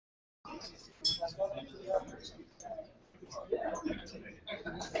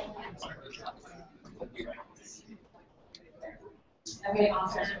Okay,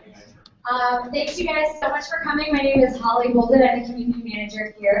 awesome. Thanks you guys so much for coming. My name is Holly Golden. I'm the community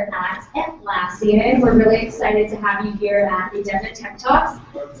manager here at Atlassian. We're really excited to have you here at the Dev Tech Talks.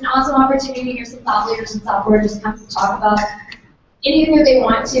 It's an awesome opportunity to hear some thought leaders in software just come to talk about anything that they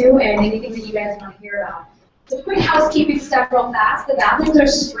want to and anything that you guys want to hear about. So quick housekeeping stuff real fast. The bathrooms are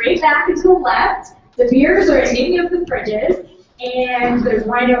straight back and to the left. The beers are in any of the fridges. And there's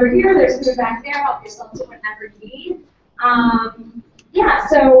wine over here. There's food back there. Help yourself to whatever you need. Yeah,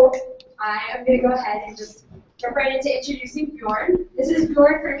 so I am going to go ahead and just jump right into introducing Bjorn. This is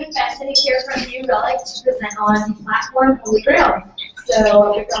Bjorn Freeman-Benson here from New Relic to present on the Platform Holy Grail.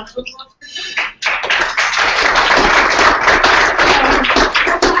 So, thank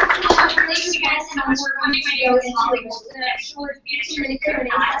you guys so much for coming. My name is Holly Golden. I'm sure you're going to come in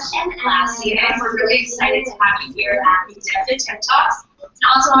Atlassian. We're really excited to have you here at the Dev Tech Talks. It's an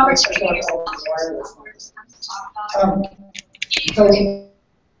awesome opportunity to talk about. So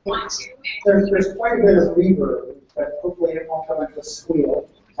there's quite a bit of reverb, but hopefully it won't come into a squeal.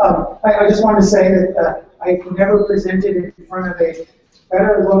 I just want to say that I've never presented in front of a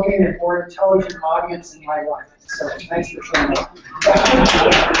better looking and more intelligent audience in my life. So thanks for showing up.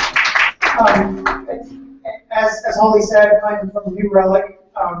 As Holly said, I'm from New Relic.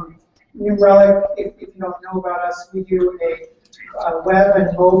 New Relic, if you don't know about us, we do a web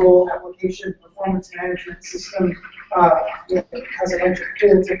and mobile application performance management system. It has an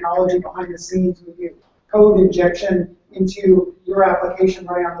intricate technology behind the scenes. We do code injection into your application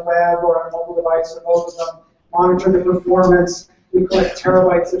running on the web or on a mobile device or both of them, monitor the performance. We collect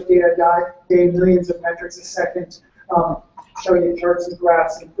terabytes of data a day, millions of metrics a second, show you charts and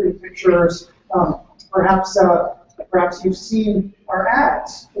graphs and pretty pictures. Perhaps you've seen our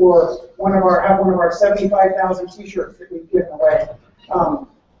ads or have one of our 75,000 t-shirts that we've given away.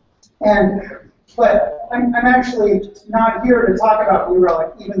 But I'm actually not here to talk about New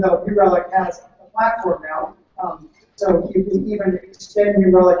Relic, even though New Relic has a platform now. So you can even extend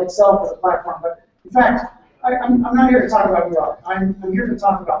New Relic itself as a platform. But in fact, I'm not here to talk about New Relic. I'm here to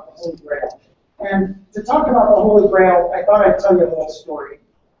talk about the Holy Grail. And to talk about the Holy Grail, I thought I'd tell you a little story.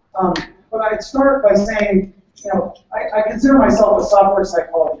 But I'd start by saying, I consider myself a software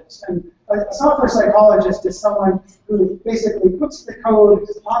psychologist. And a software psychologist is someone who basically puts the code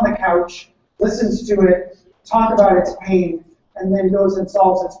on the couch, listens to it, talk about its pain, and then goes and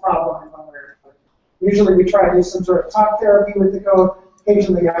solves its problem in one way or another. Usually we try to do some sort of talk therapy with the code.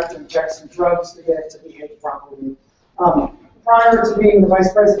 Occasionally you have to inject some drugs to get it to behave properly. Prior to being the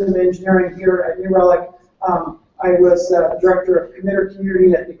Vice President of Engineering here at New Relic, I was the Director of Committer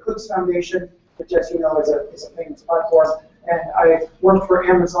Community at the Eclipse Foundation, which, as you know, is a famous platform. And I worked for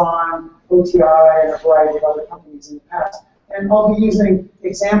Amazon, OTI, and a variety of other companies in the past. And I'll be using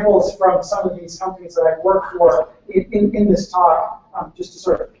examples from some of these companies that I've worked for in this talk, just to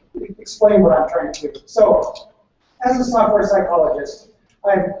sort of explain what I'm trying to do. So, as a software psychologist,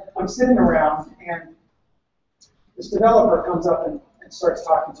 I'm sitting around, and this developer comes up and starts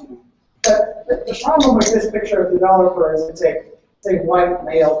talking to me. But the problem with this picture of the developer is it's a white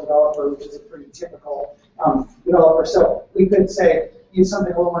male developer, which is a pretty typical developer. So we could say use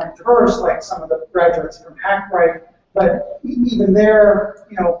something a little more diverse, like some of the graduates from HackRight. But even there,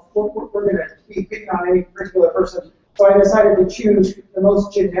 we're going to be picking on any particular person. So I decided to choose the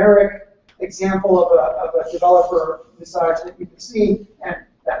most generic example of a developer massage that you can see, and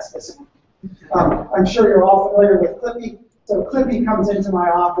that's this one. I'm sure you're all familiar with Clippy. So Clippy comes into my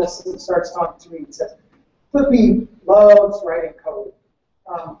office and starts talking to me and says, Clippy loves writing code.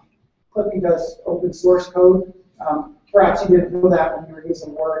 Clippy does open source code. Perhaps you didn't know that when you were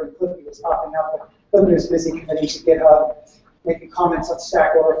using Word and Clippy was popping up. Clippy was busy committing to GitHub, making comments on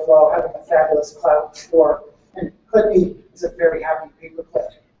Stack Overflow, having a fabulous cloud store. And Clippy is a very happy paperclip.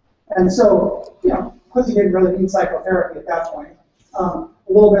 And so, Clippy didn't really need psychotherapy at that point. A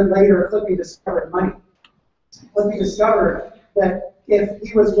little bit later, Clippy discovered money. Clippy discovered that if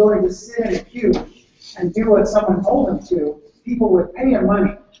he was willing to sit in a queue and do what someone told him to, people would pay him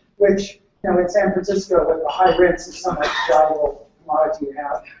money, which, in San Francisco with the high rents is somewhat valuable commodity to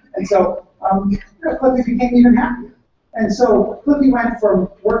have. And so, Clippy became even happier. And so Clippy went from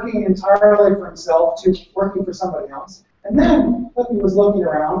working entirely for himself to working for somebody else. And then Clippy was looking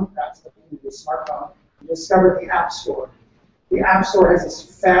around, perhaps looking at his smartphone, and discovered the App Store. The App Store has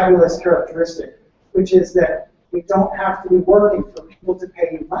this fabulous characteristic, which is that you don't have to be working for people to pay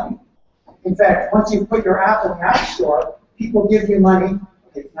you money. In fact, once you put your app in the App Store, people give you money,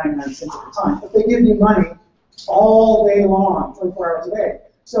 okay, 99 cents at a time, but they give you money all day long, 24 hours a day.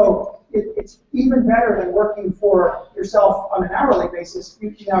 So it's even better than working for yourself on an hourly basis.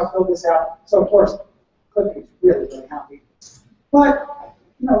 You can now build this out. So of course, Clippy is really, really happy. But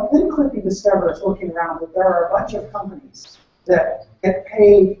then Clippy discovers, looking around, that there are a bunch of companies that get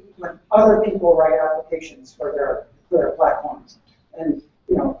paid when other people write applications for their platforms. And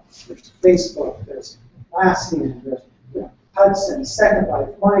there's Facebook, there's Atlassian, there's Hudson, Second Life,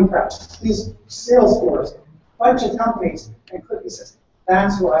 Minecraft, these Salesforce, bunch of companies, and Clippy says,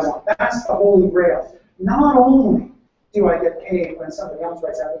 that's what I want. That's the Holy Grail. Not only do I get paid when somebody else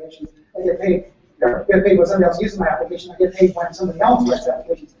writes applications, I get paid when somebody else uses my application, I get paid when somebody else writes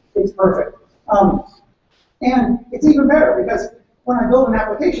applications. It's perfect. And it's even better because when I build an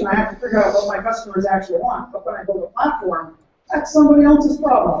application, I have to figure out what my customers actually want. But when I build a platform, that's somebody else's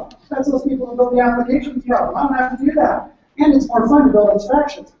problem. That's those people who build the application's problem. I don't have to do that. And it's more fun to build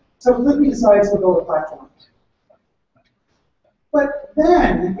abstractions. So Clippy decides to build a platform. But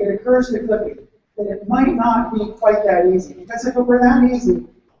then it occurs to Clippy that it might not be quite that easy. Because if it were that easy,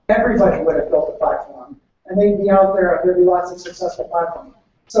 everybody would have built a platform. And they'd be out there, there'd be lots of successful platforms.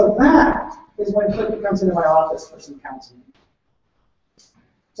 So that is when Clippy comes into my office for some counseling.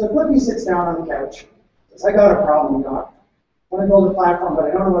 So Clippy sits down on the couch, says, I got a problem, Doc. I want to build a platform, but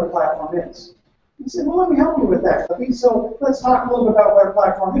I don't know what a platform is. He said, well, let me help you with that, Clippy. So let's talk a little bit about what a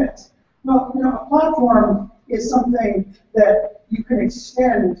platform is. Well, a platform is something that you can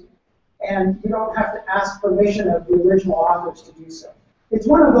extend, and you don't have to ask permission of the original authors to do so. It's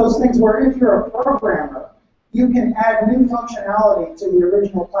one of those things where if you're a programmer, you can add new functionality to the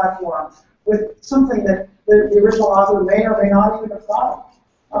original platform with something that the original author may or may not even have thought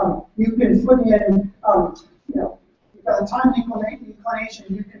of. You can put in, you've got a time inclination,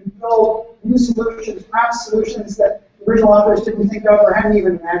 you can build new solutions, perhaps solutions that the original authors didn't think of or hadn't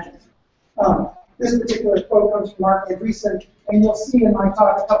even imagined. This particular quote comes from Mark Andreessen, and you'll see in my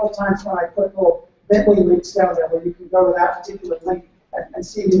talk a couple times when I put little bit.ly links down there where you can go to that particular link and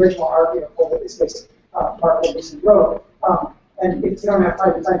see the original article that this case Mark Andreessen wrote. And if you don't have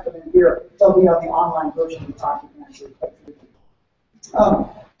time to type them in here, they'll be on the online version of the talk. You can actually click through them.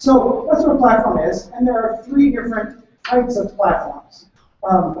 So that's what a platform is, and there are three different types of platforms.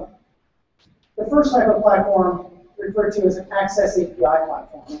 The first type of platform referred to as an Access API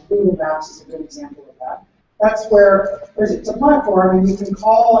platform. And Google Maps is a good example of that. That's where it's a platform, and you can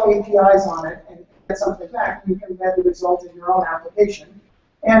call APIs on it and get something back. You can get the result in your own application.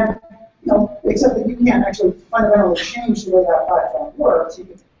 And except that you can't actually fundamentally change the way that platform works. You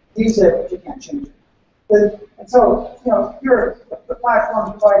can use it, but you can't change it. And so, here the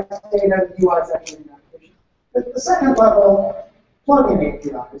platform provides data, the UI is actually an application. The second level, plugin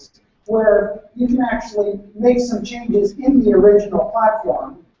APIs, where you can actually make some changes in the original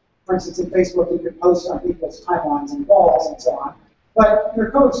platform. For instance, in Facebook, you could post on people's timelines and walls and so on. But your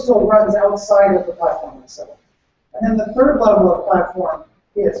code still runs outside of the platform itself. And then the third level of platform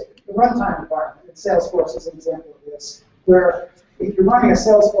is the runtime environment. And Salesforce is an example of this, where if you're running a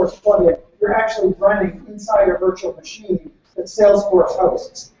Salesforce plugin, you're actually running inside a virtual machine that Salesforce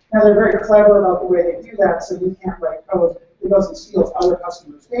hosts. Now, they're very clever about the way they do that, so you can't write code that goes and steals other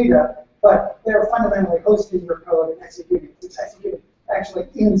customers' data, but they're fundamentally hosting your code and executing actually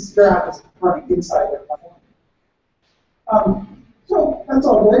your app is running inside their platform. So that's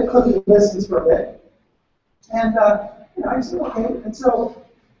all good. Clippy listens for a bit. And I said, okay. And so,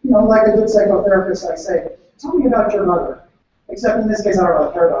 like a good psychotherapist, I say, tell me about your mother. Except in this case, I don't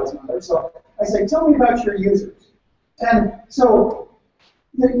really care about his mother. So I say, tell me about your users. And so,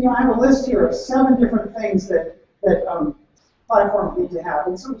 I have a list here of 7 different things that platforms need to have.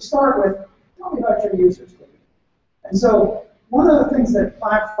 And so we start with, tell me about your users, please. And so one of the things that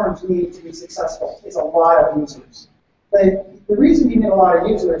platforms need to be successful is a lot of users. The reason you need a lot of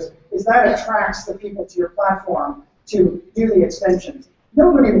users is that attracts the people to your platform to do the extensions.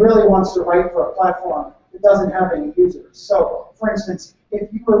 Nobody really wants to write for a platform that doesn't have any users. So, for instance,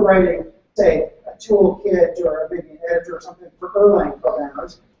 if you were writing, say, a toolkit or maybe an editor or something for Erlang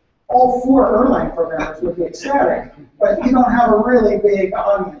programmers, all 4 Erlang programmers would be ecstatic, but you don't have a really big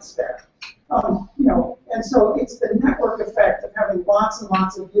audience there. And so it's the network effect of having lots and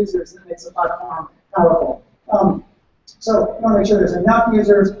lots of users that makes a platform powerful. So you want to make sure there's enough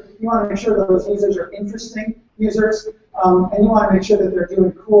users. You want to make sure that those users are interesting users, and you want to make sure that they're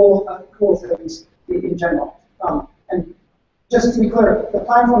doing cool things in general. And just to be clear, the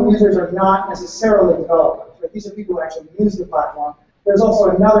platform users are not necessarily developers. Right? These are people who actually use the platform. There's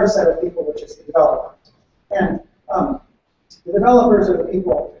also another set of people, which is the developers. And the developers are the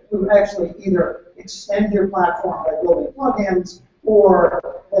people who actually either extend your platform by building plugins,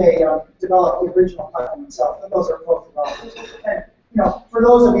 or they develop the original platform itself. And those are both developers. And for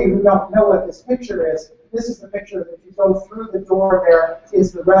those of you who don't know what this picture is, this is the picture that if you go through the door there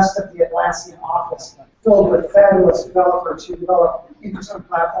is the rest of the Atlassian office, filled with fabulous developers who develop interesting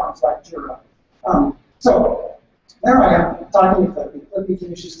platforms like Jira. So there I am, talking to Clippy. Clippy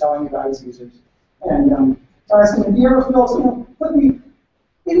finishes telling me about his users. And so I asked him, do you ever feel, Clippy,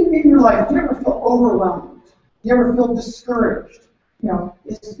 in your life, do you ever feel overwhelmed? Do you ever feel discouraged?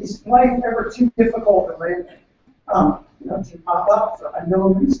 Is life ever too difficult or random? To pop up for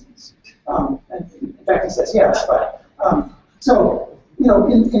unknown reasons. And in fact, he says yes. But so,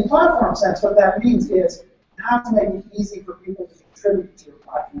 in platform sense, what that means is you have to make it easy for people to contribute to your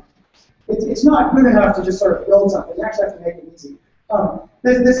platform. It's not good enough to just sort of build something. You actually have to make it easy.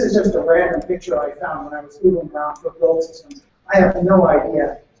 This is just a random picture I found when I was Googling around for build systems. I have no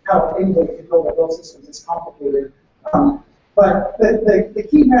idea how anybody could build a build system that's complicated. But the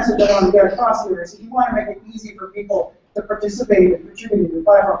key message I want to get across here is if you want to make it easy for people to participate and contribute to your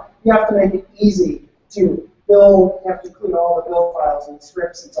platform, you have to make it easy to build. You have to include all the build files and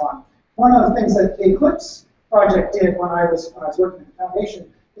scripts and so on. One of the things that the Eclipse project did when I was working at the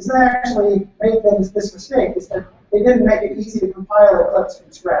foundation is they actually made this mistake, is that they didn't make it easy to compile Eclipse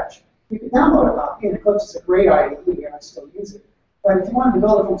from scratch. You can download a copy, and Eclipse is a great IDE, and I still use it. But if you wanted to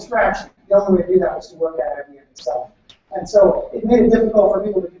build it from scratch, the only way to do that was to work at IBM itself. And so it made it difficult for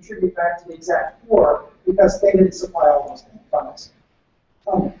people to contribute back to the exact core because they didn't supply all those files.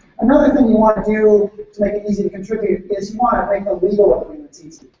 Another thing you want to do to make it easy to contribute is you want to make the legal agreements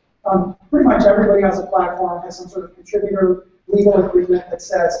easy. Pretty much everybody has a platform, has some sort of contributor legal agreement that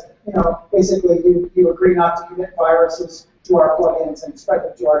says, basically you agree not to commit viruses to our plugins and spread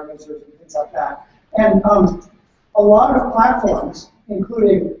them to our users and things like that. And a lot of platforms,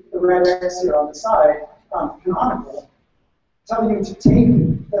 including the red X here on the side, Canonical, tell you to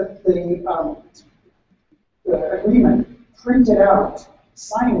take the agreement, print it out,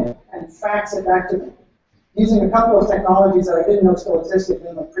 sign it, and fax it back to them, using a couple of technologies that I didn't know still existed,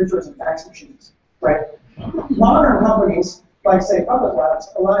 namely printers and fax machines. Right? Modern companies, like say Puppet Labs,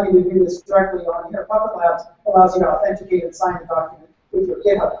 allow you to do this directly on here. Puppet Labs allows you to authenticate and sign the document with your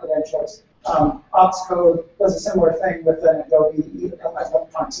GitHub credentials. Opscode does a similar thing with an Adobe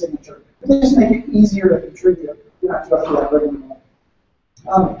electronic signature. They just make it easier to contribute. You don't have to go through that rigmarole.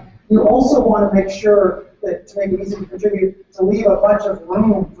 You also want to make sure that to make it easy to contribute, to leave a bunch of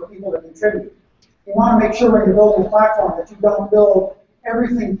room for people to contribute. You want to make sure when you're building a platform that you don't build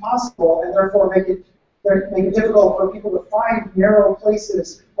everything possible and therefore make it difficult for people to find narrow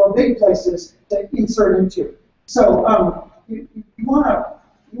places or big places to insert into. So you want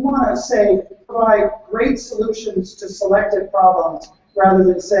to say provide great solutions to selected problems rather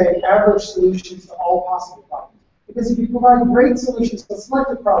than say average solutions to all possible problems. Because if you provide great solutions to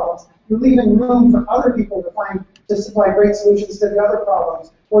selected problems, you're leaving room for other people to supply great solutions to the other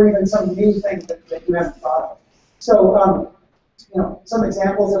problems, or even some new thing that you haven't thought of. So, some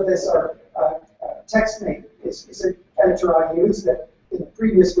examples of this are TextMate is an editor I use that in the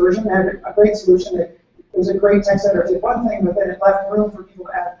previous version had a great solution. It was a great text editor. It did one thing, but then it left room for people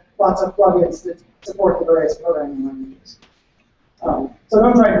to add lots of plugins that support the various programming languages. So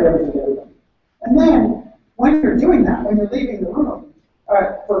don't try to do everything to everybody. And then, when you're doing that, when you're leaving the room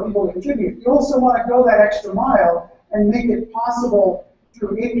for people to contribute, you also want to go that extra mile and make it possible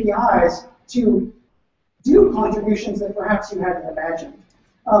through APIs to do contributions that perhaps you hadn't imagined.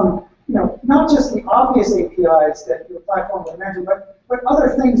 Not just the obvious APIs that your platform would imagine, but other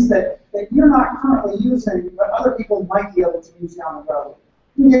things that you're not currently using, but other people might be able to use down the road.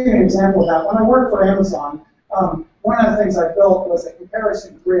 Let me give you an example of that. When I worked for Amazon, one of the things I built was a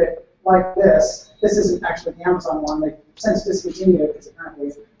comparison grid like this. This isn't actually the Amazon one. They've since discontinued it because apparently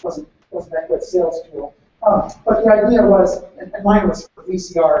it wasn't that good sales tool. But the idea was, and mine was for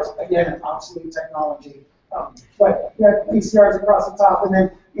VCRs, again, an obsolete technology. But you had VCRs across the top, and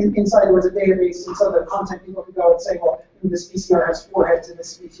then inside there was a database, and so the content people could go and say, well, this VCR has 4 heads, and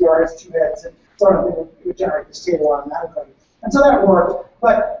this VCR has 2 heads, and sort of it would generate this table automatically. And so that worked,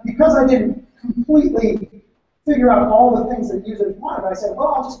 but because I didn't completely figure out all the things that users wanted, I said,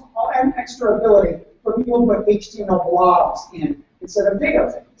 well, I'll add an extra ability for people to put HTML blobs in instead of data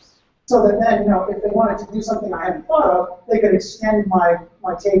things. So that then, if they wanted to do something I hadn't thought of, they could extend my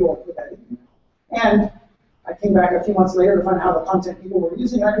table and put that in there. And I came back a few months later to find out how the content people were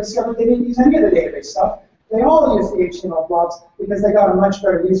using. I discovered they didn't use any of the database stuff. They all used the HTML blobs because they got a much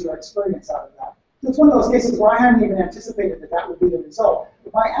better user experience out of that. So it's one of those cases where I hadn't even anticipated that would be the result.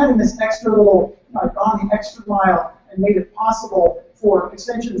 If I added this extra little, I'd gone the extra mile and made it possible for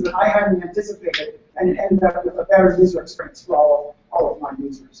extensions that I hadn't anticipated, and it ended up with a better user experience for all of my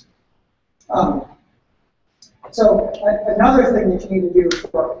users. So another thing that you need to do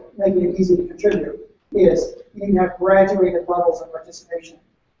for making it easy to contribute is you need to have graduated levels of participation.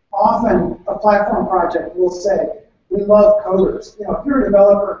 Often a platform project will say, we love coders. You know, if you're a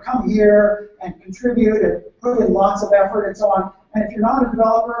developer, come here and contribute and put in lots of effort and so on. And if you're not a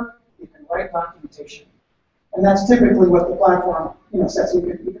developer, you can write documentation. And that's typically what the platform, says. You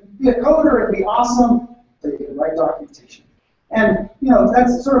can be a coder and be awesome, but you can write documentation. And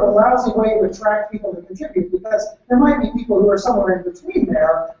that's sort of a lousy way to attract people to contribute, because there might be people who are somewhere in between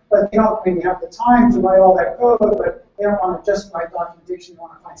there, but they don't maybe have the time to write all that code, but they don't want to just write documentation, they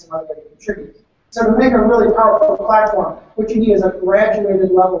want to find some other way to contribute. So to make a really powerful platform, what you need is a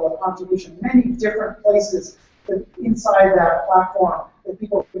graduated level of contribution, many different places inside that platform that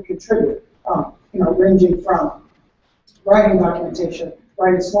people can contribute, ranging from writing documentation,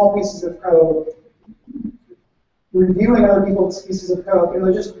 writing small pieces of code, reviewing other people's pieces of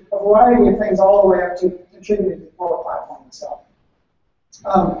code, just a variety of things all the way up to contributing to the core platform itself.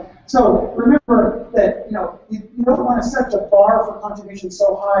 So remember that you don't want to set the bar for contribution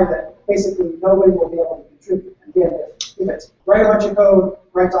so high that basically nobody will be able to contribute. Again, if it's write a bunch of code,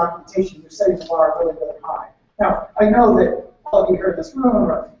 write documentation, you're setting the bar really, really high. Now, I know that all of you here in this room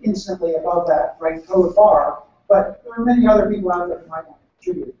are instantly above that write code bar, but there are many other people out there who might want to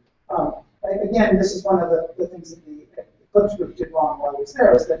contribute. Again, this is one of the things that the Eclipse group did wrong while I was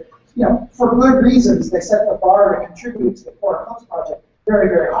there, is that, for good reasons, they set the bar to contribute to the core Eclipse project very,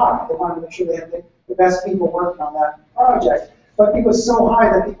 very high. They wanted to make sure they had the best people working on that project. But it was so high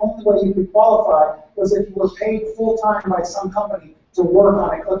that the only way you could qualify was if you were paid full-time by some company to work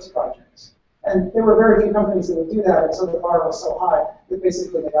on Eclipse projects. And there were very few companies that would do that, and so the bar was so high that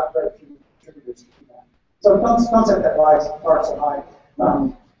basically they got very few contributors to do that. So don't set that bar so high.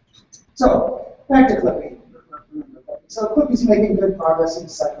 So back to Clippy. So Clippy's making good progress in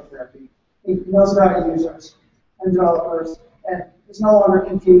psychotherapy. He knows about users and developers, and is no longer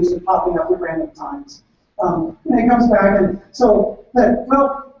confused and popping up at random times. And he comes back, and so,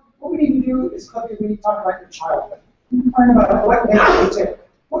 well, what we need to do is, Clippy, we need to talk about your childhood. Learn about what makes you tick.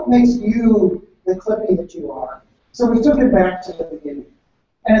 What makes you the Clippy that you are? So we took it back to the beginning.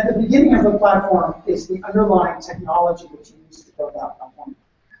 And at the beginning of the platform is the underlying technology that you use to build that platform.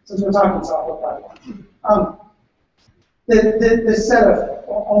 Since we're talking software platform. This set of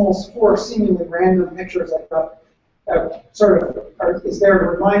almost 4 seemingly random pictures I got is there to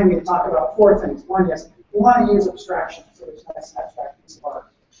remind me to talk about 4 things. One is, you want to use abstraction, so there's a nice abstract piece of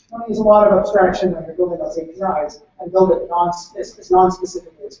art. You want to use a lot of abstraction when you're building those APIs and build it as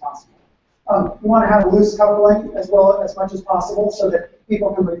non-specifically as possible. You want to have loose coupling as much as possible so that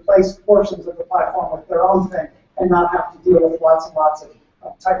people can replace portions of the platform with their own thing and not have to deal with lots and lots of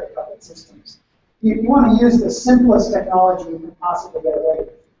tightly coupled systems. You want to use the simplest technology you can possibly get away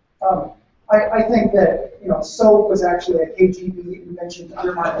with. I think that SOAP was actually a KGB invention to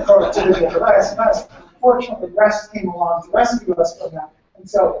undermine the productivity of the REST. Fortunately, REST came along to rescue us from that. And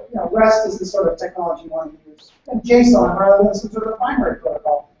so, REST is the sort of technology you want to use. And JSON rather than some sort of binary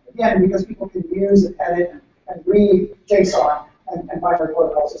protocol. Again, because people can use and edit and read JSON and binary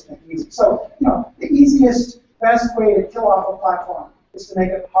protocols just make it easy. So, the easiest, best way to kill off a platform is to make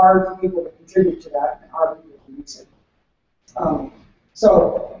it hard for people to contribute to that and hard for people to use it.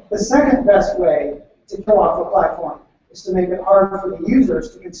 So the second best way to kill off a platform is to make it hard for the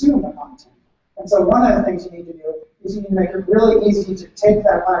users to consume the content. And so one of the things you need to do is you need to make it really easy to take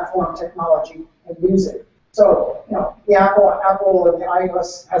that platform technology and use it. So, the Apple or the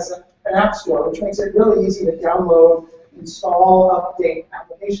iOS has an app store, which makes it really easy to download, install, update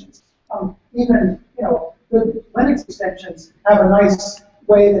applications. Even, good Linux extensions have a nice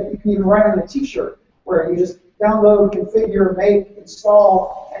way that you can even write on a t-shirt, where you just download, configure, make,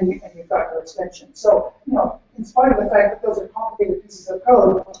 install, and you've got your extension. So, in spite of the fact that those are complicated pieces of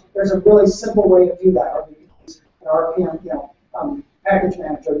code, there's a really simple way to do that. Or you use an RPM, package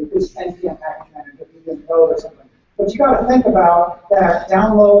manager, you use NPM package manager, you use Node or something. But you got to think about that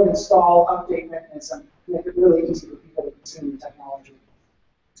download, install, update mechanism to make it really easy for people to consume the technology.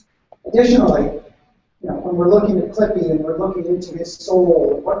 Additionally, when we're looking at Clippy and we're looking into his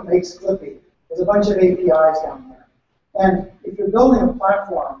soul and what makes Clippy, there's a bunch of APIs down there. And if you're building a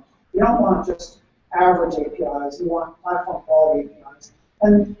platform, you don't want just average APIs, you want platform quality APIs.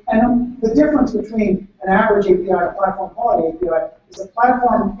 And the difference between an average API and a platform quality API is a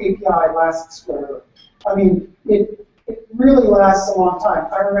platform API lasts forever. I mean, it really lasts a long time.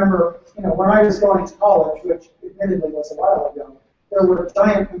 I remember, when I was going to college, which admittedly was a while ago, there were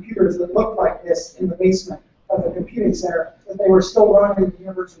giant computers that looked like this in the basement of the computing center that they were still running the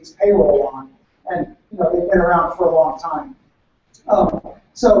university's payroll on. And they've been around for a long time.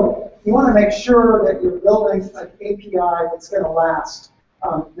 So you want to make sure that you're building an API that's going to last,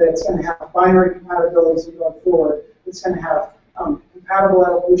 that's going to have binary compatibility as you go forward, it's going to have compatible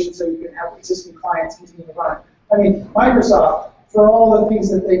evolution so you can have existing clients continue to run. I mean, Microsoft, for all the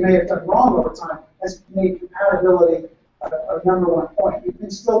things that they may have done wrong over time, has made compatibility a #1 point. You can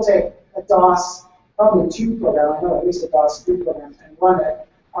still take a DOS, probably 2 program, I know at least a DOS 3 program, and run it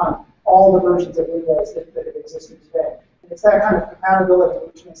on all the versions of Windows that have existed today. And it's that kind of compatibility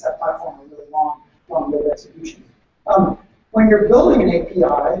which makes that platform a really long-lived execution. When you're building an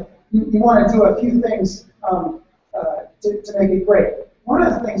API, you want to do a few things to make it great. One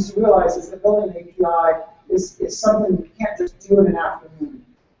of the things to realize is that building an API is something you can't just do in an afternoon.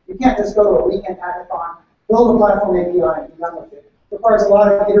 You can't just go to a weekend hackathon, build a platform API, and be done with it. It requires a lot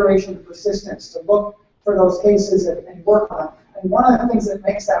of iteration and persistence to look for those cases and work on them. And one of the things that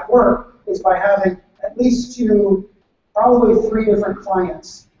makes that work is by having at least 2, probably 3 different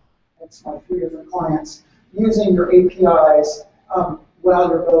clients. That's my 3 different clients using your APIs while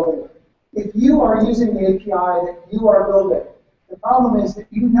you're building. If you are using the API that you are building, the problem is that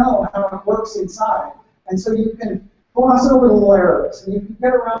you know how it works inside. And so you can gloss over the little errors, and you can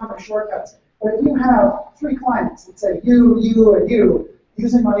get around the shortcuts. But if you have 3 clients that say you, and you,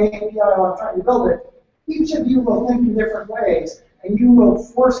 using my API while I'm trying to build it, each of you will think in different ways, and you will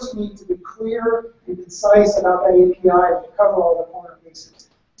force me to be clear and concise about that API and to cover all the corner cases.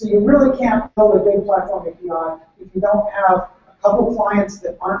 So you really can't build a big platform API if you don't have a couple clients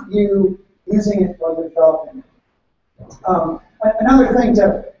that aren't you using it while you're developing it. Another thing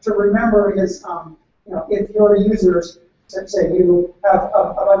to remember is, if your users, say you have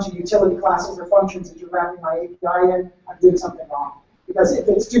a bunch of utility classes or functions that you're wrapping my API in, I'm doing something wrong. Because if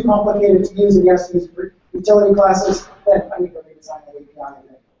it's too complicated to use and you have to use utility classes, then I need to redesign the API a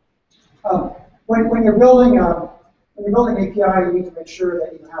bit. When you're building an API, you need to make sure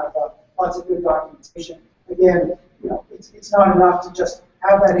that you have lots of good documentation. Again, it's not enough to just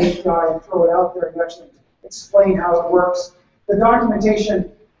have that API and throw it out there. You actually explain how it works. The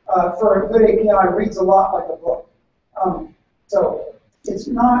documentation for a good API reads a lot like a book. So it's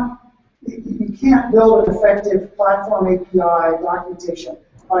not, you can't build an effective platform API documentation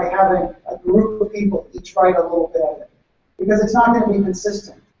by having a group of people each write a little bit of it, because it's not going to be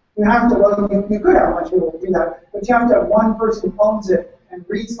consistent. You have to, well, you could have a bunch of people do that, but you have to have one person who owns it and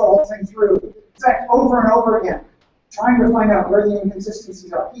reads the whole thing through, in fact, over and over again, trying to find out where the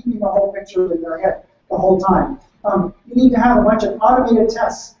inconsistencies are, keeping the whole picture in their head the whole time. You need to have a bunch of automated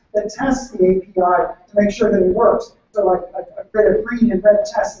tests that test the API to make sure that it works. So like a grid of green and red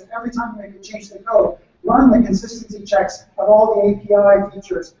tests that every time you make a change to the code, run the consistency checks of all the API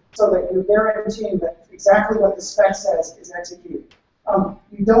features so that you're guaranteeing that exactly what the spec says is executed.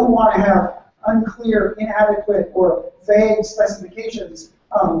 You don't want to have unclear, inadequate, or vague specifications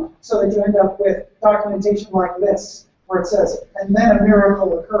so that you end up with documentation like this, where it says, and then a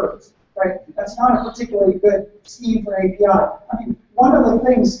miracle occurs. Right? That's not a particularly good scheme for API. I mean, one of the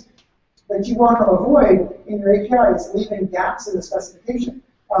things that you want to avoid in your API is leaving gaps in the specification.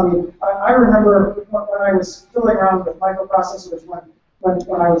 I remember when I was fiddling around with microprocessors when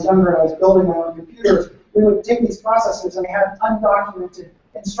I was younger and I was building my own computers, we would take these processors and they had undocumented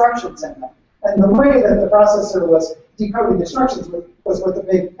instructions in them. And the way that the processor was decoding the instructions was with a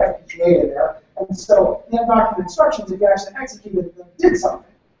big FPGA in there. And so the undocumented instructions, if you actually executed them, did something.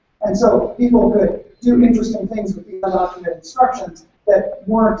 And so people could do interesting things with these undocumented instructions that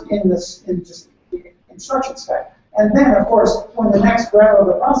weren't in just the instruction spec. And then, of course, when the next grab of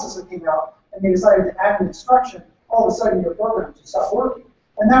the processor came out and they decided to add an instruction, all of a sudden your program just stopped working.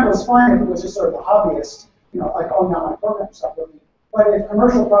 And that was fine if it was just sort of a hobbyist, like, oh, now my program stopped working. But if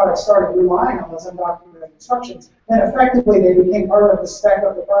commercial products started relying on those undocumented instructions, then effectively they became part of the spec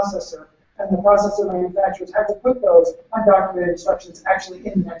of the processor, and the processor manufacturers had to put those undocumented instructions actually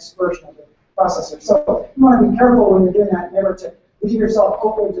in the next version of the processor. So you want to be careful when you're doing that, never to leave yourself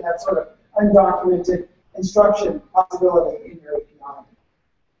open to that sort of undocumented instruction possibility in your API.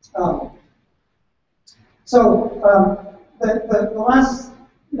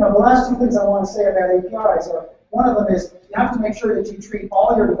 The last 2 things I want to say about APIs are, one of them is you have to make sure that you treat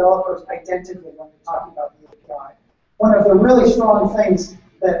all your developers identically when you're talking about the API. One of the really strong things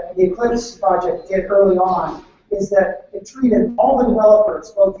that the Eclipse project did early on is that it treated all the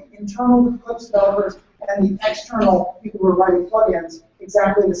developers, both the internal Eclipse developers and the external people who were writing plugins,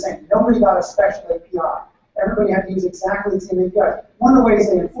 exactly the same. Nobody got a special API. Everybody had to use exactly the same API. One of the ways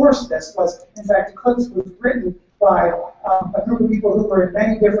they enforced this was, in fact, Eclipse was written by a group of people who were in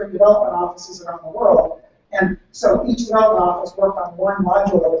many different development offices around the world. And so each development office worked on one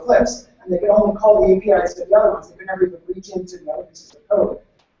module of Eclipse, and they could only call the APIs to the other ones. They could never even reach into the other pieces of code.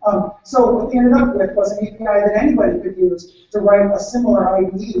 So what they ended up with was an API that anybody could use to write a similar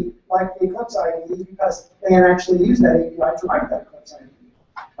IDE like the Eclipse IDE because they had actually used that API to write that Eclipse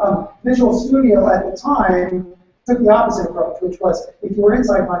IDE. Visual Studio at the time took the opposite approach, which was if you were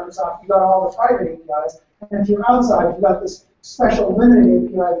inside Microsoft, you got all the private APIs, and if you're outside, you got this special limited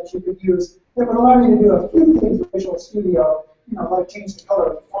API that you could use that would allow you to do a few things with Visual Studio, like change the color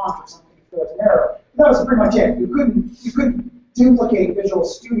of the font or something if there was an error. But that was pretty much it. You couldn't duplicate Visual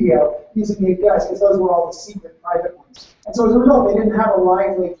Studio using the APIs because those were all the secret private ones. And so as a result, they didn't have a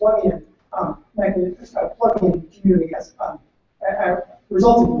lively plugin community as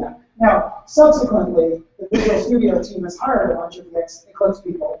resulting in that. Now, subsequently, the Visual Studio team has hired a bunch of the Eclipse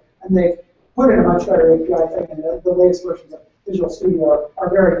people, and they've put in a much better API thing, and the latest versions of Visual Studio are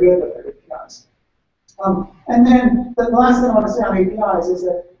very good with their APIs. And then the last thing I want to say on APIs is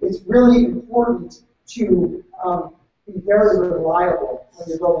that it's really important to be very reliable when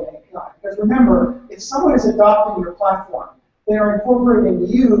you're building an API. Because remember, if someone is adopting your platform, they are incorporating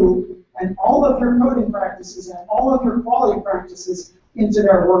you and all of your coding practices and all of your quality practices into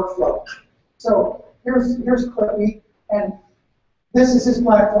their workflow. So here's Clippy, and this is his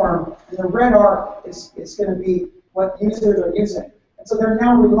platform, and the red arc is going to be what users are using. And so they're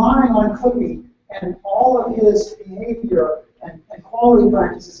now relying on Clippy and all of his behavior and quality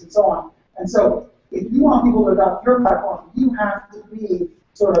practices and so on. And so if you want people to adopt your platform, you have to be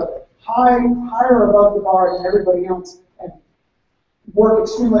sort of higher above the bar than everybody else and work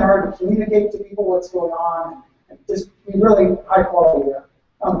extremely hard to communicate to people what's going on and just be really high quality there.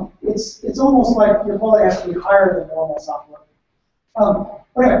 It's almost like your quality has to be higher than normal software.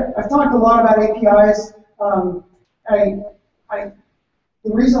 Okay, I've talked a lot about APIs.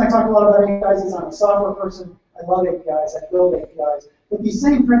 The reason I talk a lot about APIs is I'm a software person. I love APIs. I build APIs. But these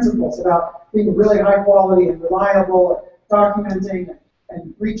same principles about being really high quality and reliable, and documenting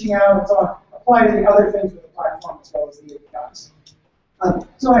and reaching out and so on apply to the other things with the platform as well as the APIs.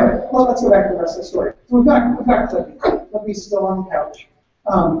 So anyway, well, let's go back to the rest of the story. So we've got Clippy. Clippy's still on the couch.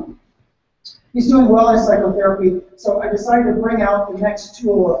 He's doing wellness psychotherapy, so I decided to bring out the next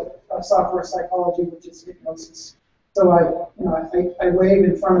tool of software psychology, which is hypnosis. So I wave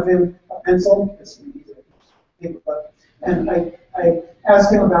in front of him a pencil, because he's a paperclip, and I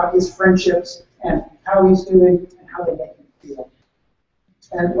ask him about his friendships and how he's doing and how they make him feel.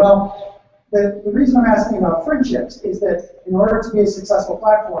 And well, the reason I'm asking about friendships is that in order to be a successful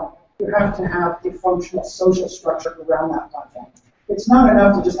platform, you have to have a functional social structure around that platform. It's not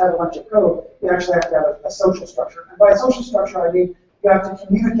enough to just have a bunch of code. You actually have to have a social structure. And by social structure, I mean you have to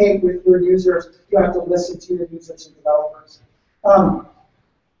communicate with your users. You have to listen to your users and developers.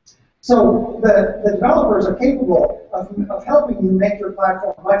 So the developers are capable of helping you make your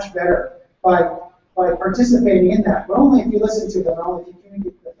platform much better by participating in that, but only if you listen to them, only if you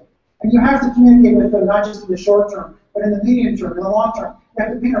communicate with them. And you have to communicate with them not just in the short term, but in the medium term, in the long term. You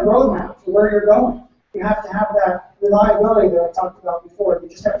have to paint a roadmap for where you're going. You have to have that reliability that I talked about before. You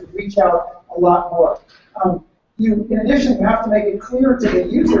just have to reach out a lot more. In addition, you have to make it clear to the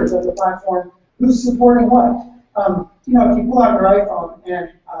users of the platform who's supporting what. If you pull out your iPhone and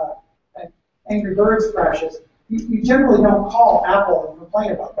Angry Birds crashes, you generally don't call Apple and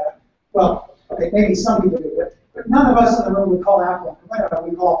complain about that. Well, okay, maybe some people do it, but none of us in the room would call Apple and complain about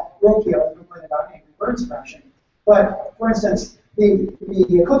it. We call Rokio and complain about Angry Birds crashing. But for instance, the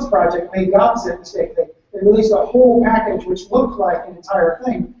Eclipse project made the opposite mistake. They released a whole package which looked like an entire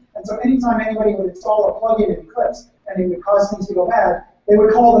thing. And so anytime anybody would install a plugin in Eclipse and it would cause things to go bad, they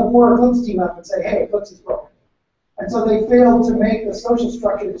would call the core Eclipse team up and say, hey, Eclipse is broken. And so they failed to make the social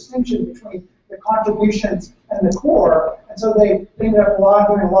structure distinction between the contributions and the core. And so they ended up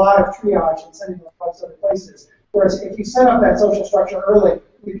doing a lot of triage and sending them to other places. Whereas if you set up that social structure early,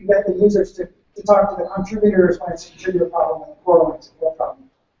 you can get the users to talk to the contributors when it's a contributor problem and the core when it's a core problem.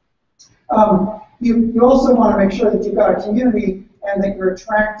 You also want to make sure that you've got a community and that you're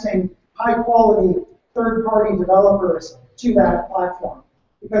attracting high-quality third-party developers to that platform.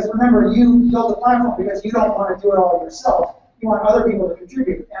 Because remember, you build a platform because you don't want to do it all yourself. You want other people to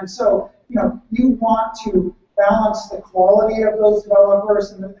contribute. And so, you want to balance the quality of those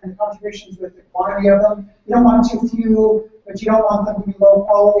developers and the contributions with the quantity of them. You don't want too few, but you don't want them to be low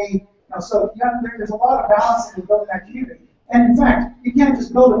quality. So there's a lot of balance in building that community. And in fact, you can't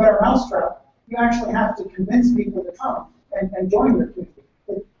just build a better mousetrap. You actually have to convince people to come and join your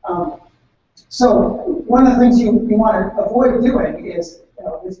community. So one of the things you want to avoid doing is,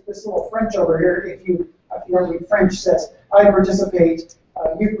 this little French over here, if you read French, says, I participate,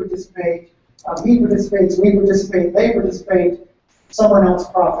 you participate, he participates, we participate, they participate, someone else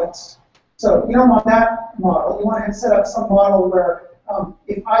profits. So you don't want that model. You want to set up some model where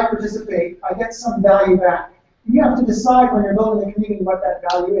if I participate, I get some value back. You have to decide when you're building the community what that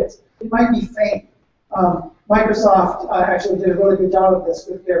value is. It might be fame. Microsoft actually did a really good job of this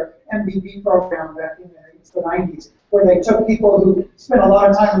with their MVP program back in the 90s, where they took people who spent a lot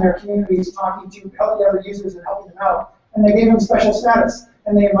of time in their communities talking to the other users and helping them out, and they gave them special status,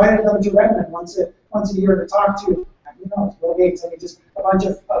 and they invited them to Redmond once a year to talk to, Bill Gates, just a bunch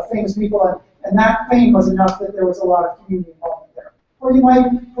of famous people, and that fame was enough that there was a lot of community involvement there. Or you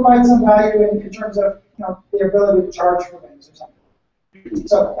might provide some value in terms of the ability to charge for things or something.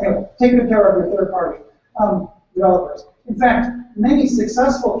 So anyway, take good care of your third-party developers. In fact, many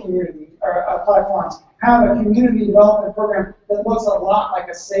successful community platforms have a community development program that looks a lot like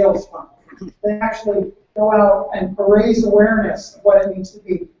a sales funnel. They actually go out and raise awareness of what it means to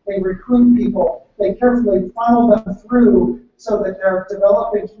be. They recruit people. They carefully funnel them through so that they're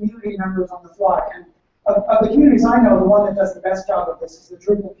developing community members on the fly. And of the communities I know, the one that does the best job of this is the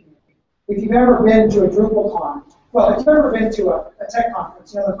Drupal community. If you've ever been to a DrupalCon, well, if you've ever been to a tech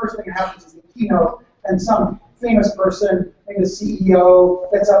conference, the first thing that happens is the keynote, and some famous person, maybe the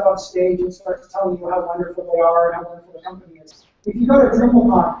CEO, gets up on stage and starts telling you how wonderful they are and how wonderful the company is. If you go to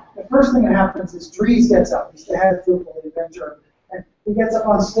DrupalCon, the first thing that happens is Dries gets up. He's the head of Drupal, the inventor, and he gets up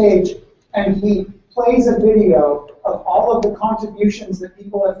on stage and he plays a video of all of the contributions that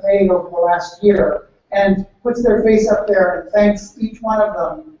people have made over the last year and puts their face up there and thanks each one of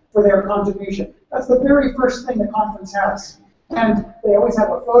them for their contribution. That's the very first thing the conference has. And they always have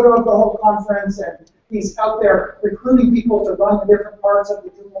a photo of the whole conference, and he's out there recruiting people to run the different parts of the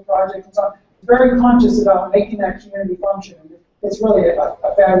Drupal project and so on. Very conscious about making that community function. And it's really a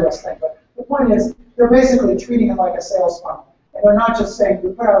fabulous thing. But the point is, they're basically treating it like a sales funnel. And they're not just saying,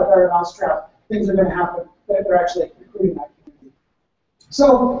 we put out a better mousetrap, things are going to happen. They're actually recruiting that community.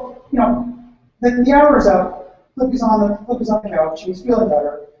 So, the hour's up. Clippy's on the couch. He's feeling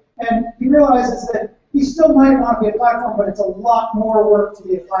better. And he realizes that he still might want to be a platform, but it's a lot more work to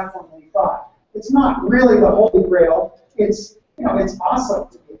be a platform than he thought. It's not really the holy grail. It's awesome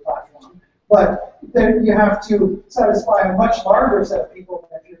to be a platform, but then you have to satisfy a much larger set of people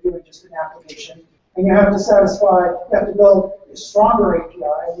than if you're doing just an application. And you have to build a stronger API,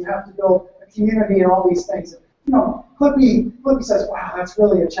 and you have to build a community and all these things. Clippy says, wow, that's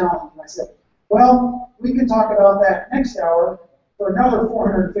really a challenge. And I said, well, we can talk about that next hour for another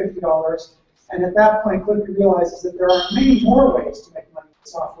 $450. And at that point, Clippy realizes that there are many more ways to make money with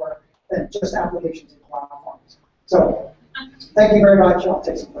software than just applications and platforms. So, thank you very much. I'll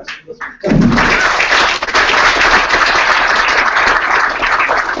take some questions.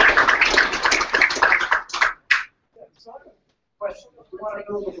 So I have a question. If you want to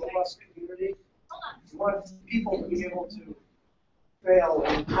build a robust community, you want people to be able to fail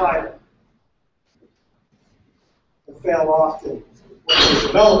in private, and fail often when they're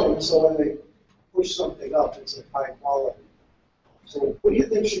developing, so when they push something up, it's of high quality. So what do you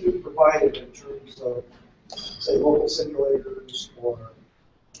think should be provided in terms of, say, local simulators or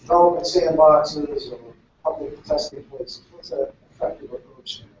development sandboxes or public testing places? What's an effective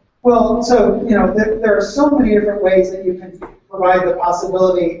approach to that? Well, so, there are so many different ways that you can provide the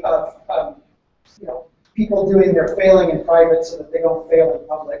possibility of, people doing their failing in private so that they don't fail in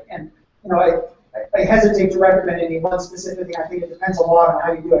public. And, I hesitate to recommend any one specific thing. I think it depends a lot on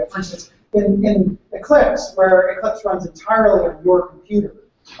how you do it. For instance, in Eclipse, where Eclipse runs entirely on your computer,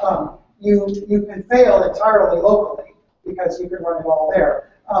 you can fail entirely locally because you can run it all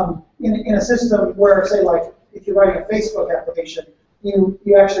there. In a system where, say, like if you're writing a Facebook application, you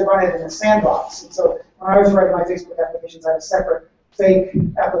actually run it in a sandbox. And so when I was writing my Facebook applications, I had a separate fake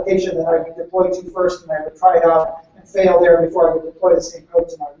application that I would deploy to first, and I would try it out and fail there before I would deploy the same code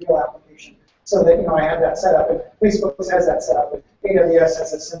to my real application. So that I had that set up, and Facebook has that set up, and AWS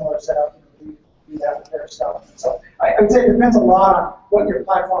has a similar setup. You do that with their stuff. And so I would say it depends a lot on what your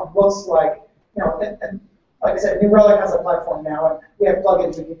platform looks like. And like I said, New Relic has a platform now, and we have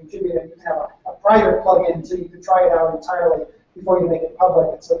plugins you can contribute, and you can have a private plugin so you can try it out entirely before you make it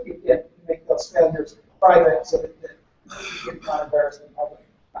public, and so you can make those failures private so that you're not embarrassed in public.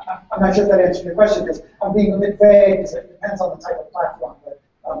 I'm not sure if that answered your question, because I'm being a bit vague, because it depends on the type of platform, but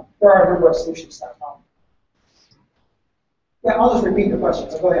there are a number of solutions to that problem. Yeah, I'll just repeat the question,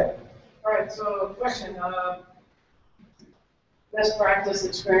 so go ahead. All right, so question, best practice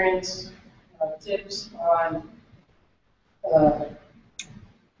experience tips on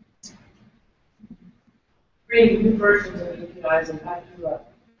creating new versions of APIs and how to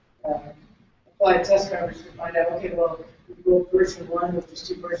apply test coverage to find out, okay, well, we built version 1, which was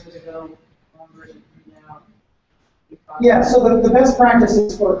 2 versions ago, one version 3 now. Yeah, so the best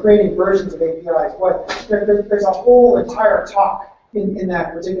practices for creating versions of APIs, there's a whole entire talk in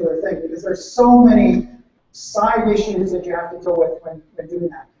that particular thing, because there's so many side issues that you have to deal with when doing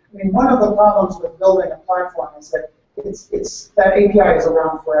that. I mean, one of the problems with building a platform is that that API is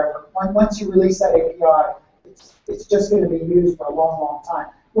around forever. Once you release that API, it's just going to be used for a long, long time.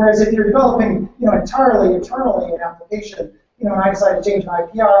 Whereas if you're developing, entirely internally an application, and I decide to change an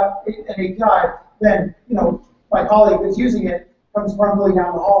API, then, my colleague who's using it comes grumbling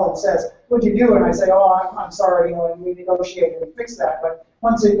down the hall and says, "What'd you do?" And I say, "Oh, I'm sorry, and we negotiated and fixed that." But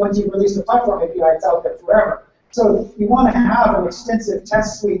once you release the platform API, it's out there forever. So you want to have an extensive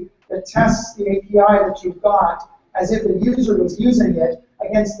test suite that tests the API that you've got as if a user was using it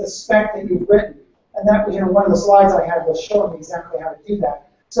against the spec that you've written. And that was, one of the slides I had was showing exactly how to do that.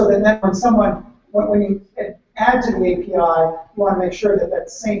 So that then when you add to the API, you want to make sure that that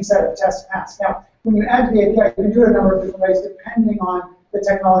same set of tests pass. Now, when you add to the API, you can do it a number of different ways depending on the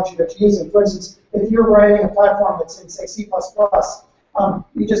technology that you're using. For instance, if you're writing a platform that's in, say, C++,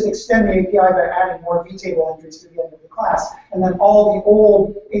 you just extend the API by adding more vtable entries to the end of the class, and then all the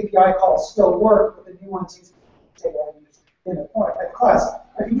old API calls still work, but the new ones use vtable entries in the class.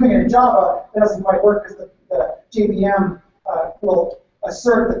 If you're doing it in Java, that doesn't quite work because the JVM will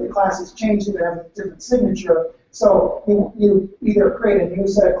assert that the class has changed and have a different signature. So you either create a new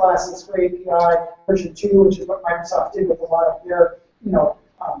set of classes for API version 2, which is what Microsoft did with a lot of their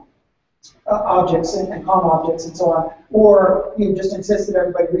objects and COM objects and so on, or you just insist that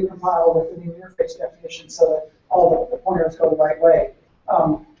everybody recompile with the new interface definition so that all the pointers go the right way.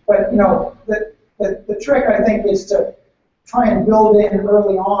 But the trick, I think, is to try and build in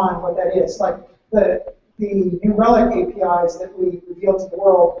early on what that is. Like the new Relic APIs that we reveal to the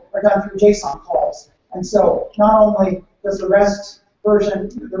world are done through JSON calls. And so not only does the REST version,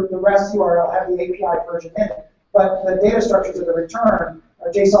 the REST URL have the API version in it, but the data structures of the return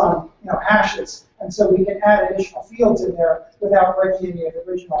are JSON hashes. And so we can add additional fields in there without breaking any of the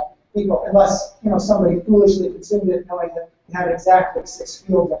original people, unless somebody foolishly consumed it knowing that it had exactly 6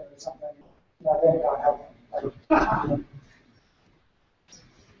 fields in it or something. Then God help them.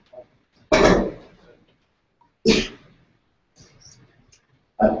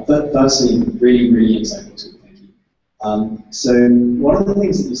 Firstly, really, really insightful talk, thank you. So one of the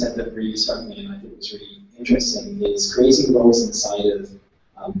things that you said that really struck me and I think was really interesting is creating roles inside of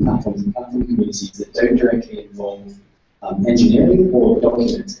platforms and platform communities that don't directly involve engineering or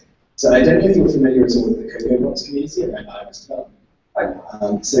documenting. So I don't know if you're familiar at all with the CocoaBox community around iOS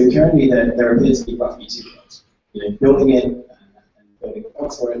development. So currently there appears to be roughly 2 roles, building it and building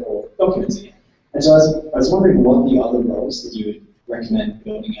box for it or documenting it. And so I was wondering what the other roles that you would recommend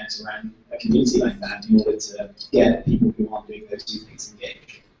building out around a community like that in order to get people who aren't doing those 2 things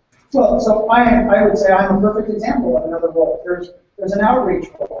engaged. Well, so I would say I'm a perfect example of another role. There's an outreach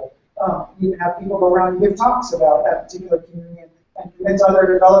role. You can have people go around and give talks about that particular community and convince other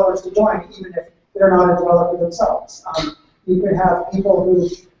developers to join, even if they're not a developer themselves. You could have people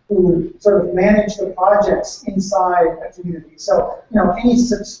who sort of manage the projects inside a community. So, any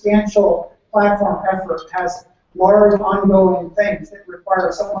substantial platform effort has large ongoing things that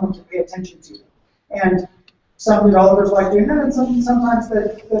require someone to pay attention to. And some developers like doing that, and sometimes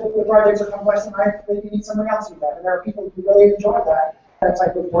the projects are complex and that you need somebody else to do that. And there are people who really enjoy that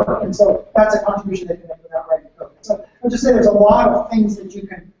type of work. And so that's a contribution they can make without writing code. So I'll just say there's a lot of things that you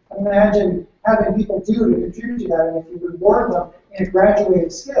can imagine having people do to contribute to that. And if you reward them in a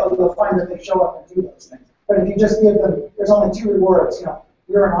graduated skill, you'll find that they show up and do those things. But if you just give them, there's only 2 rewards,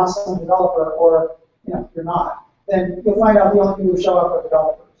 you're an awesome developer or you're not, then you'll find out the only people who show up are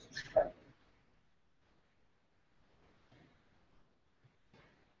developers. Right?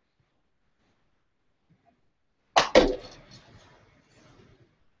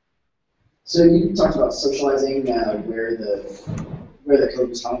 So you talked about socializing where the code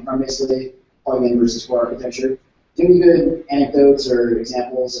was coming from, basically, plug-in versus core architecture. Do you have any good anecdotes or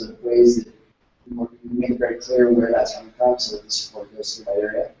examples of ways that you make it very clear where that's coming from so that the support goes to that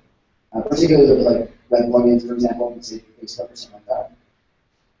area? Particularly with like web plugins, for example, and say Facebook or something like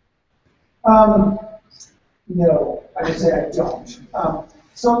that. No, I would say I don't.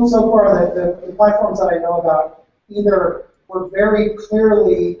 So far, the platforms that I know about either were very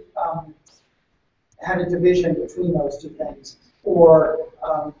clearly had a division between those 2 things, or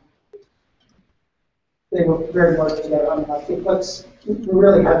they were very merged together. I mean, like Eclipse, we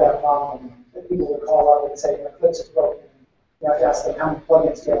really had that problem that people would call up and say, Eclipse is broken. You have to ask them how many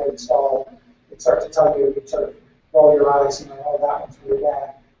plugins do you have to install. It starts to tell you, you sort of roll your eyes, oh, that one's really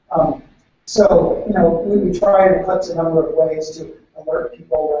bad. So, we try in Eclipse a number of ways to alert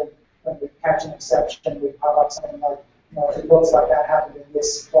people when we catch an exception. We pop up something like, it looks like that happened in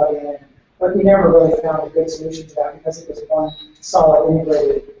this plugin, but we never really found a good solution to that because it was one solid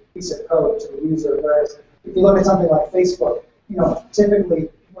integrated piece of code to the user. Whereas if you look at something like Facebook, typically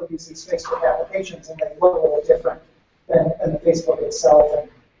we'll use these Facebook applications and they look a little different than the Facebook itself. And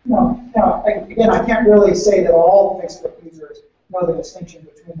now, again, I can't really say that all Facebook users know the distinction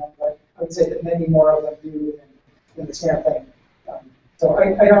between them, but I would say that many more of them do than the same thing. So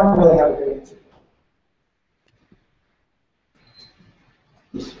I don't really have a good answer.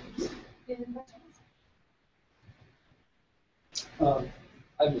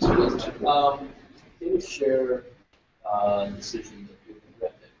 I have a question. Can you share decisions that you've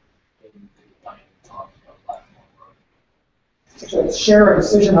regretted in designing on a platform? So share a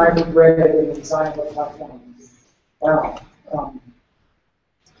decision I regretted in the design of a platform. Wow.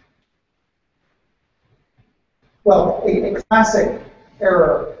 Well, a classic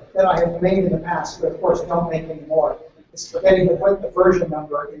error that I have made in the past, but of course don't make anymore, is forgetting to put the version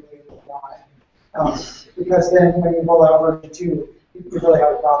number in the API. Because then when you roll out version 2, you really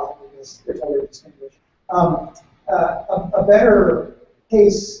have a problem because it's already distinguished. A better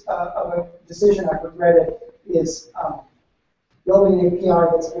case of a decision I've regretted is building an API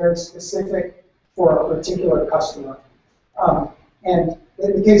that's very specific for a particular customer. And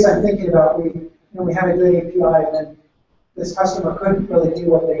in the case I'm thinking about, we had a good API, and then this customer couldn't really do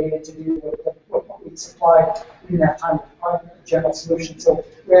what they needed to do with what we supplied. We didn't have time to provide a general solution, so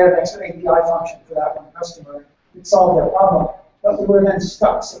we had an extra API function for that one customer. It solved their problem, but we were then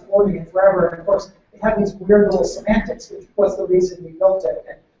stuck supporting it forever. And of course, it had these weird little semantics, which was the reason we built it.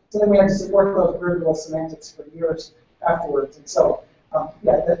 And so then we had to support those weird little semantics for years afterwards. And so,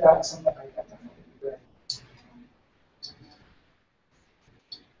 yeah, that was something I definitely regret.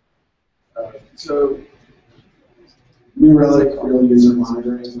 So, New Relic real user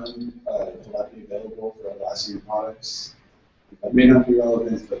monitoring will not be available for Atlassian products. That may not be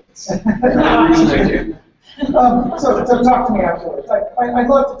relevant, but it's another reason I do. So talk to me afterwards. I'd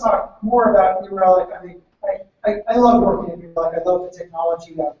love to talk more about New Relic. I mean, I love working at New Relic. I love the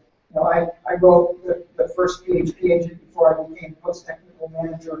technology. I wrote the first PHP agent before I became post-technical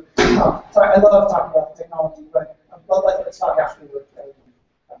manager. So I love talking about the technology, but let's talk afterwards.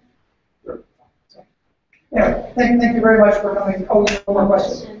 Anyway, thank you very much for coming. Oh, one more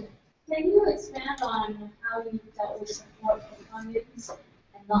question. Can you expand on how you dealt with support for clients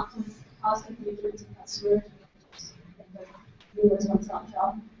and not constantly losing customers and do a one-stop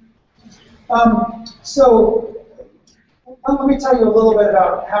shop? So let me tell you a little bit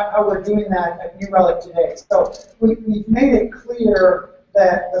about how we're doing that at New Relic today. So we've made it clear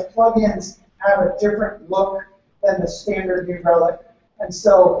that the plugins have a different look than the standard New Relic. And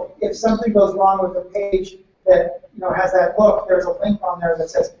so if something goes wrong with a page that has that look, there's a link on there that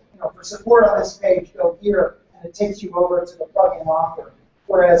says, for support on this page, go here, and it takes you over to the plugin author.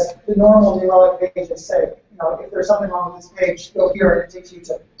 Whereas the normal New Relic pages say, if there's something wrong with this page, go here, and it takes you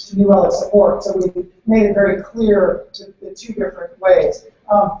to New Relic support. So we made it very clear the two different ways.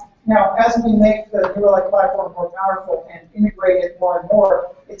 Now, as we make the New Relic platform more powerful and integrate it more and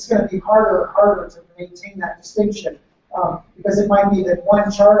more, it's going to be harder and harder to maintain that distinction. Because it might be that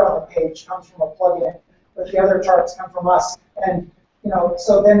one chart on the page comes from a plugin, but the other charts come from us. And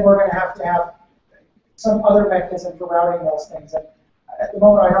so then we're going to have some other mechanism for routing those things. And at the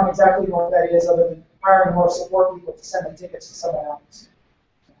moment, I don't exactly know what that is, other than hiring more support people to send the tickets to someone else.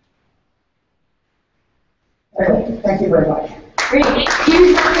 Anyway, thank you very much. Great. Thank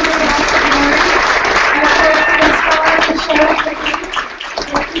you.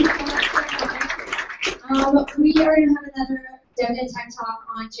 We are going to have another Dev and Tech Talk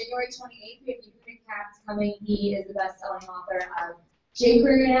on January 28th. We have Ethan Katz coming. He is the best-selling author of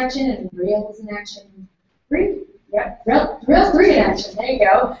jQuery in Action and Rails in Action 3. Yeah, Rails 3 in Action. There you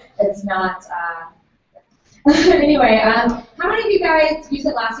go. It's not. Anyway, how many of you guys use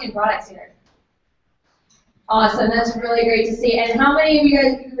Atlassian products here? Awesome. That's really great to see. And how many of you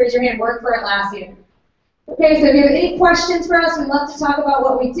guys, if you raise your hand, work for Atlassian? Okay, so if you have any questions for us, we'd love to talk about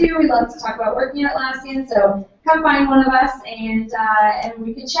what we do. We'd love to talk about working at Atlassian. So come find one of us and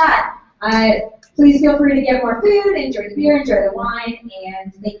we can chat. Please feel free to get more food, enjoy the beer, enjoy the wine,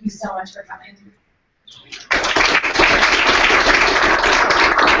 and thank you so much for coming.